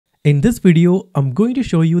In this video, I'm going to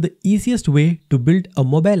show you the easiest way to build a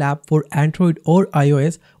mobile app for Android or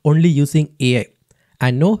iOS only using AI.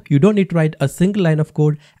 And no, you don't need to write a single line of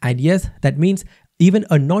code. And yes, that means even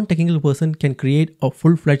a non-technical person can create a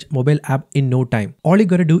full-fledged mobile app in no time. All you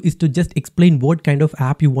gotta do is to just explain what kind of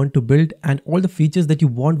app you want to build and all the features that you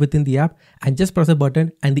want within the app, and just press a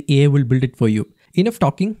button and the AI will build it for you. Enough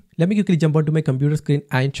talking. Let me quickly jump onto my computer screen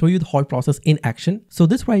and show you the whole process in action. So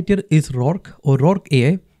this right here is Rork or Rork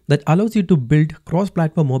AI that allows you to build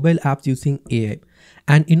cross-platform mobile apps using AI.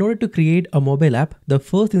 And in order to create a mobile app, the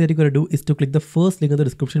first thing that you're going to do is to click the first link in the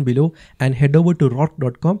description below and head over to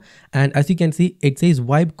rork.com. And as you can see, it says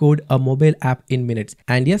vibe code a mobile app in minutes.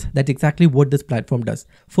 And yes, that's exactly what this platform does.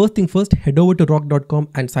 First thing first, head over to rork.com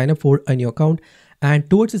and sign up for a new account. And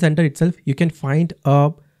towards the center itself, you can find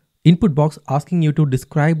a input box asking you to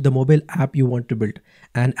describe the mobile app you want to build.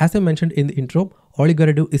 And as I mentioned in the intro, all you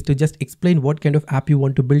gotta do is to just explain what kind of app you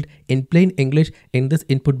want to build in plain English in this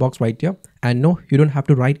input box right here. And no, you don't have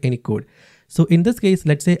to write any code. So in this case,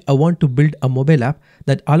 let's say I want to build a mobile app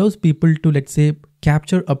that allows people to, let's say,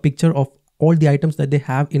 capture a picture of all the items that they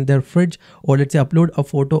have in their fridge, or let's say upload a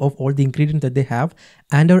photo of all the ingredients that they have.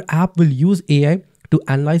 And our app will use AI to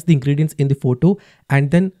analyze the ingredients in the photo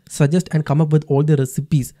and then suggest and come up with all the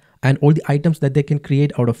recipes and all the items that they can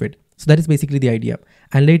create out of it. So that is basically the idea.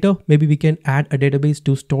 And later, maybe we can add a database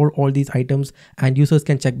to store all these items and users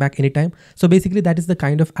can check back anytime. So basically that is the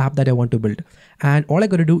kind of app that I want to build. And all I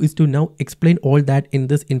got to do is to now explain all that in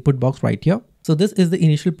this input box right here. So this is the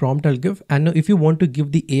initial prompt I'll give. And now if you want to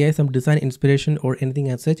give the AI some design inspiration or anything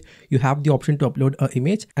as such, you have the option to upload an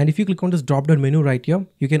image. And if you click on this drop down menu right here,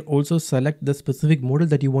 you can also select the specific model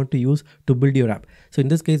that you want to use to build your app. So in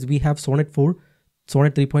this case, we have Sonnet 4,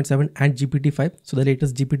 Sonnet 3.7 and GPT-5. So the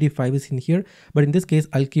latest GPT-5 is in here, but in this case,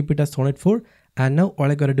 I'll keep it as Sonnet 4. And now all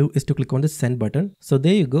I gotta do is to click on the send button. So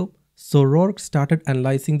there you go. So Rork started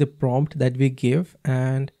analyzing the prompt that we gave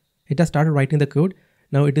and it has started writing the code.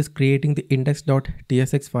 Now it is creating the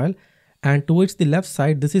index.tsx file. And towards the left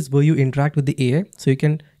side, this is where you interact with the AI. So you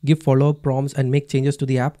can give follow-up prompts and make changes to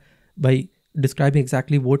the app by describing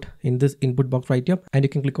exactly what in this input box right here, and you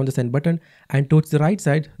can click on the send button. And towards the right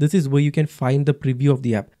side, this is where you can find the preview of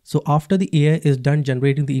the app. So after the AI is done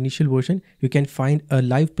generating the initial version, you can find a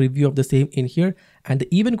live preview of the same in here. And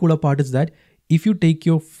the even cooler part is that if you take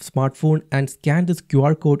your smartphone and scan this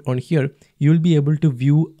QR code on here, you'll be able to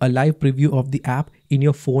view a live preview of the app in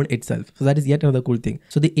your phone itself. So that is yet another cool thing.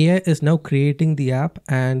 So the AI is now creating the app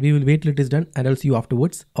and we will wait till it is done and I'll see you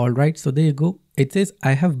afterwards. All right, so there you go. It says,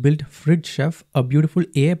 I have built Fridge Chef, a beautiful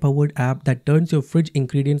AI powered app that turns your fridge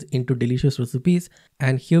ingredients into delicious recipes.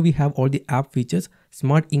 And here we have all the app features: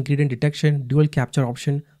 smart ingredient detection, dual capture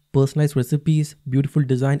option, personalized recipes, beautiful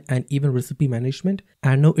design, and even recipe management.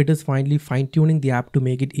 And now it is finally fine-tuning the app to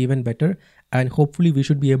make it even better. And hopefully we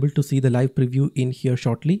should be able to see the live preview in here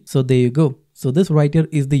shortly. So there you go. So this right here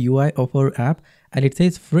is the UI of our app and it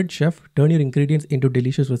says Fridge Chef, turn your ingredients into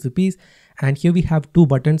delicious recipes. And here we have two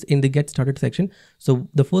buttons in the get started section. So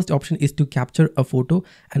the first option is to capture a photo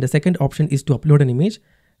and the second option is to upload an image.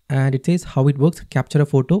 And it says how it works: capture a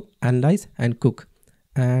photo, analyze and cook.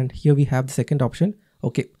 And here we have the second option.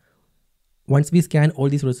 Okay. Once we scan all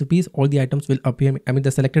these recipes, all the items will appear.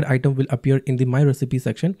 The selected item will appear in the My Recipe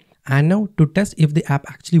section. And now to test if the app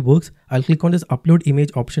actually works, I'll click on this upload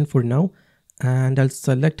image option for now. And I'll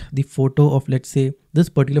select the photo of, let's say, this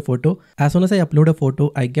particular photo. As soon as I upload a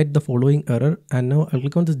photo, I get the following error. And now I'll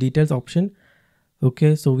click on this details option.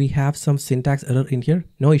 Okay, so we have some syntax error in here.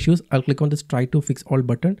 No issues. I'll click on this try to fix all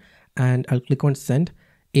button and I'll click on send.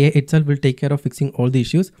 AI itself will take care of fixing all the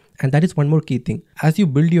issues. And that is one more key thing. As you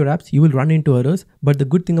build your apps, you will run into errors. But the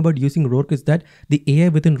good thing about using Rork is that the AI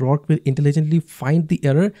within Rork will intelligently find the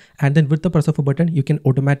error. And then with the press of a button, you can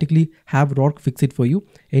automatically have Rork fix it for you.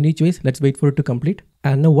 Anyways, let's wait for it to complete.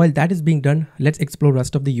 And now while that is being done, let's explore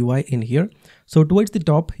rest of the UI in here. So towards the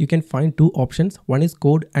top, you can find two options. One is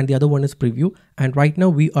code and the other one is preview. And right now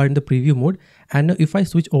we are in the preview mode. And now if I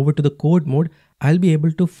switch over to the code mode, I'll be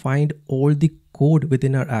able to find all the code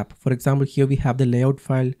within our app. For example, here we have the layout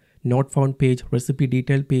file, not found page, recipe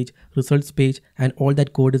detail page, results page, and all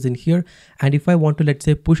that code is in here. And if I want to, let's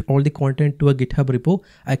say, push all the content to a GitHub repo,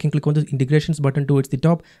 I can click on the integrations button towards the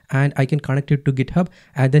top and I can connect it to GitHub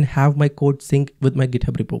and then have my code sync with my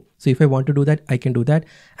GitHub repo. So if I want to do that, I can do that.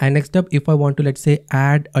 And next up, if I want to, let's say,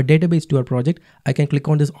 add a database to our project, I can click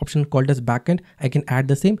on this option called as backend. I can add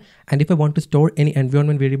the same. And if I want to store any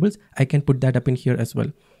environment variables, I can put that up in here as well.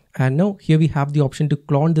 And now here we have the option to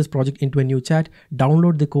clone this project into a new chat,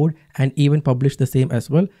 download the code and even publish the same as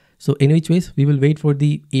well. So in which ways we will wait for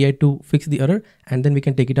the AI to fix the error and then we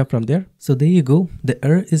can take it up from there. So there you go. The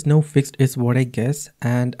error is now fixed is what I guess.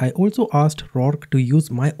 And I also asked Rork to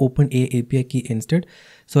use my OpenAI API key instead.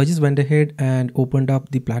 So I just went ahead and opened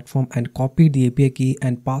up the platform and copied the API key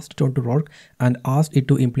and passed it on to Rork and asked it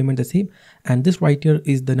to implement the same. And this right here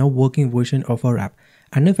is the now working version of our app.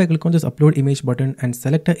 And if I click on this upload image button and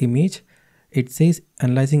select an image, it says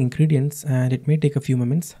analyzing ingredients and it may take a few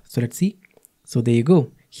moments. So let's see. So there you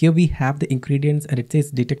go. Here we have the ingredients and it says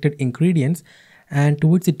detected ingredients. And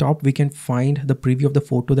towards the top, we can find the preview of the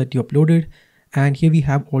photo that you uploaded. And here we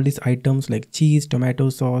have all these items like cheese, tomato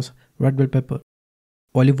sauce, red bell pepper,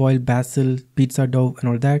 olive oil, basil, pizza dough and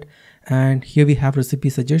all that. And here we have recipe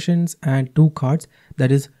suggestions and 2 cards,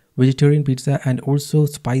 that is vegetarian pizza and also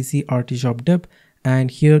spicy artichoke dip. And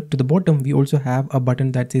here to the bottom, we also have a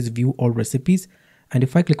button that says view all recipes. And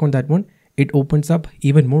if I click on that one, it opens up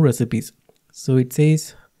even more recipes. So it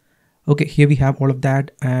says, okay, here we have all of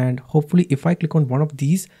that. And hopefully if I click on one of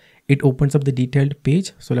these, it opens up the detailed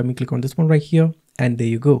page. So let me click on this one right here. And there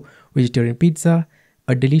you go. Vegetarian pizza,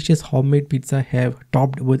 a delicious homemade pizza have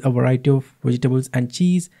topped with a variety of vegetables and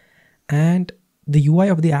cheese. And the UI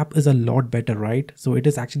of the app is a lot better, right? So it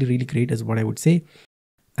is actually really great is what I would say.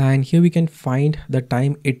 And here we can find the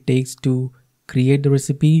time it takes to create the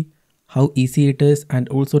recipe, how easy it is, and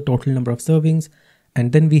also total number of servings.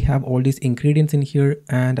 And then we have all these ingredients in here.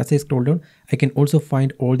 And as I scroll down, I can also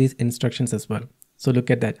find all these instructions as well. So look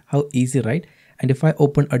at that, how easy, right? And if I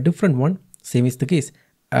open a different one, same is the case.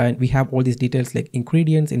 And we have all these details like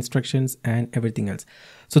ingredients, instructions, and everything else.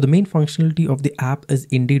 So the main functionality of the app is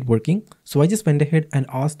indeed working. So I just went ahead and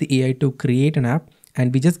asked the AI to create an app.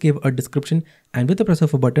 And we just gave a description, and with the press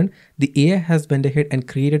of a button, the AI has went ahead and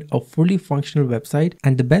created a fully functional website.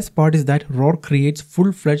 And the best part is that Rork creates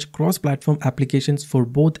full-fledged cross-platform applications for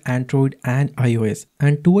both Android and iOS.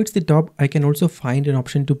 And towards the top, I can also find an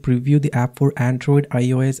option to preview the app for Android,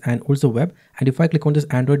 iOS, and also web. And if I click on this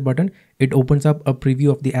Android button, it opens up a preview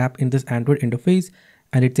of the app in this Android interface,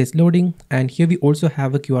 and it says loading. And here we also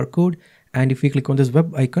have a QR code. And if we click on this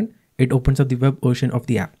web icon, it opens up the web version of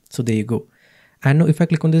the app. So there you go. And now if I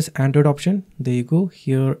click on this Android option, there you go.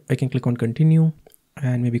 Here I can click on continue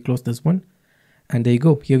and maybe close this one. And there you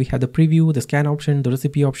go. Here we have the preview, the scan option, the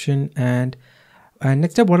recipe option. And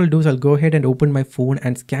next up, what I'll do is I'll go ahead and open my phone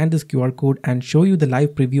and scan this QR code and show you the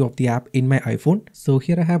live preview of the app in my iPhone. So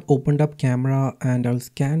here I have opened up camera and I'll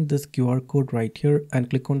scan this QR code right here and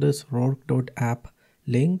click on this rork.app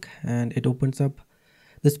link and it opens up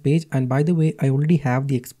this page. And by the way, I already have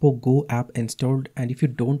the Expo Go app installed, and if you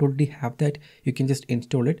don't already have that, you can just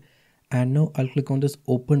install it. And now I'll click on this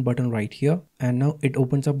open button right here, and now it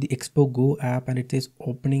opens up the Expo Go app and it says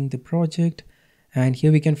opening the project. And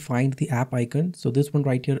here we can find the app icon. So this one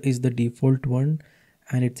right here is the default one,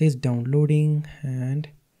 and it says downloading and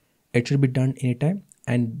it should be done anytime.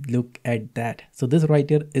 And look at that. So this right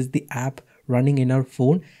here is the app running in our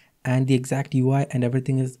phone, and the exact UI and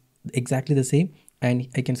everything is exactly the same. And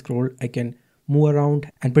I can scroll, I can move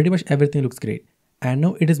around, and pretty much everything looks great. And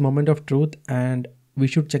now it is moment of truth, and we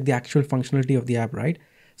should check the actual functionality of the app, right?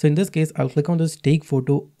 So in this case, I'll click on this take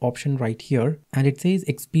photo option right here, and it says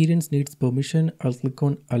experience needs permission. I'll click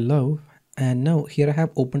on allow, and now here I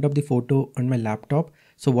have opened up the photo on my laptop.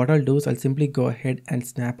 So what I'll do is I'll simply go ahead and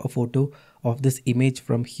snap a photo of this image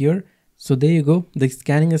from here. So there you go. The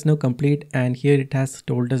scanning is now complete, and here it has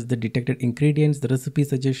told us the detected ingredients, the recipe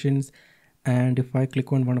suggestions. And if I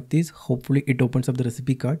click on one of these, hopefully it opens up the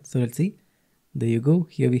recipe card. So let's see. There you go.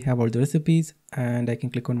 Here we have all the recipes, and I can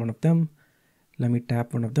click on one of them. Let me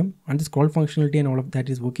tap one of them, and the scroll functionality and all of that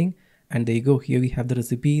is working. And there you go. Here we have the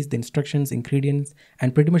recipes, the instructions, ingredients,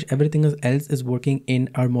 and pretty much everything else is working in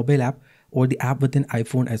our mobile app or the app within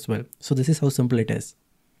iPhone as well. So this is how simple it is.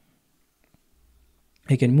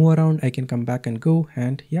 I can move around, I can come back and go,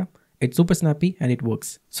 and yeah, it's super snappy and it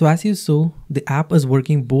works. So as you saw, the app is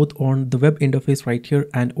working both on the web interface right here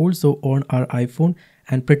and also on our iPhone,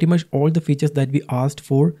 and pretty much all the features that we asked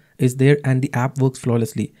for is there, and the app works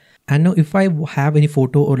flawlessly. And now if I have any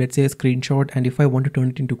photo or let's say a screenshot, and if I want to turn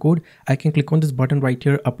it into code, I can click on this button right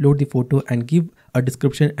here, upload the photo and give a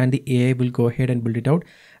description, and the AI will go ahead and build it out.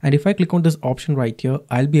 And if I click on this option right here,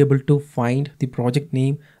 I'll be able to find the project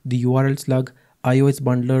name, the URL slug, iOS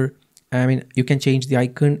bundler. I mean, you can change the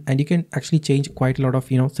icon, and you can actually change quite a lot of,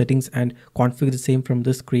 settings and configure the same from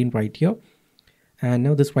the screen right here. And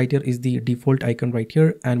now this right here is the default icon right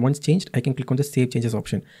here. And once changed, I can click on the save changes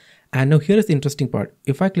option. And now here is the interesting part.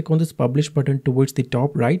 If I click on this publish button towards the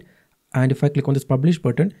top right, and if I click on this publish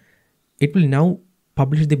button, it will now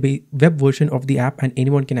publish the web version of the app and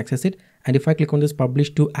anyone can access it. And if I click on this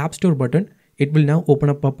publish to App Store button, it will now open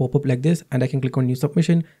up a pop-up like this, and I can click on new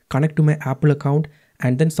submission, connect to my Apple account,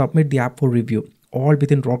 and then submit the app for review, all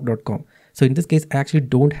within Rork.com. So in this case, I actually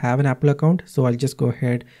don't have an Apple account, so I'll just go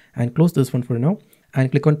ahead and close this one for now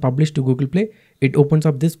and click on publish to Google Play. It opens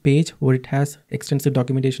up this page where it has extensive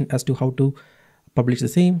documentation as to how to publish the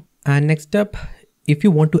same. And next up, if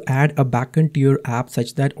you want to add a backend to your app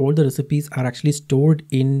such that all the recipes are actually stored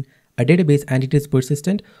in a database and it is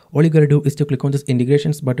persistent, all you gotta do is to click on this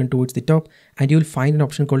integrations button towards the top, and you will find an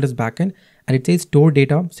option called as backend, and it says store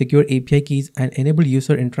data, secure API keys, and enable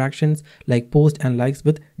user interactions like post and likes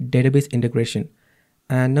with database integration.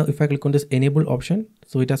 And now if I click on this enable option,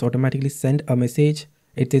 so it has automatically sent a message.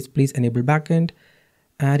 It says please enable backend,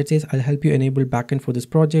 and it says I'll help you enable backend for this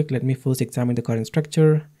project. Let me first examine the current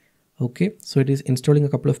structure. Okay, so it is installing a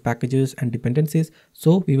couple of packages and dependencies,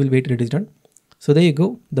 so we will wait till it is done. So there you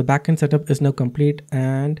go, the backend setup is now complete,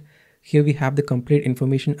 and here we have the complete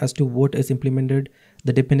information as to what is implemented,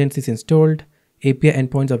 the dependencies installed, API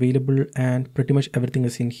endpoints available, and pretty much everything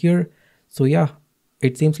is in here. So yeah,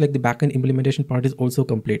 it seems like the backend implementation part is also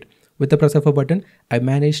complete. With the press of a button, I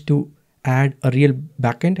managed to add a real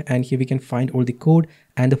backend, and here we can find all the code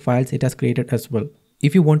and the files it has created as well.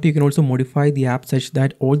 If you want to, you can also modify the app such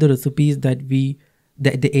that all the recipes that the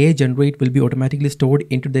AI generate will be automatically stored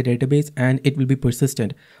into the database and it will be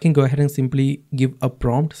persistent. You can go ahead and simply give a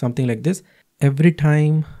prompt, something like this. Every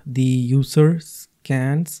time the user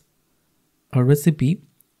scans a recipe,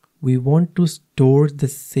 we want to store the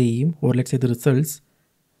same, or let's say the results,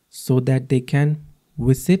 so that they can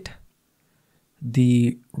visit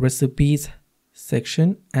the recipes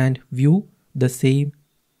section and view the same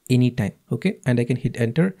anytime. Okay, and I can hit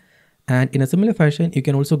enter. And in a similar fashion, you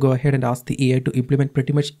can also go ahead and ask the AI to implement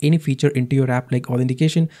pretty much any feature into your app, like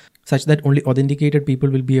authentication, such that only authenticated people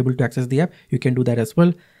will be able to access the app. You can do that as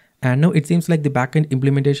well. And now it seems like the backend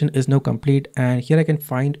implementation is now complete, and here I can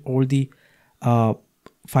find all the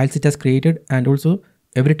files it has created, and also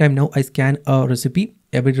every time now I scan a recipe,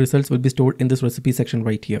 every results will be stored in this recipe section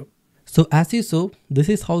right here. So as you saw, this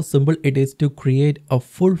is how simple it is to create a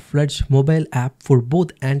full-fledged mobile app for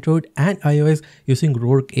both Android and iOS using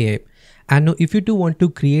Rork AI. And now if you do want to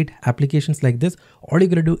create applications like this, all you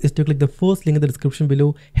gotta do is to click the first link in the description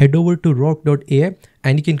below, head over to rork.ai,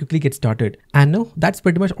 and you can quickly get started. And now that's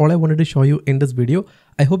pretty much all I wanted to show you in this video.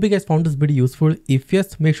 I hope you guys found this video useful. If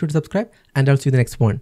yes, make sure to subscribe, and I'll see you in the next one.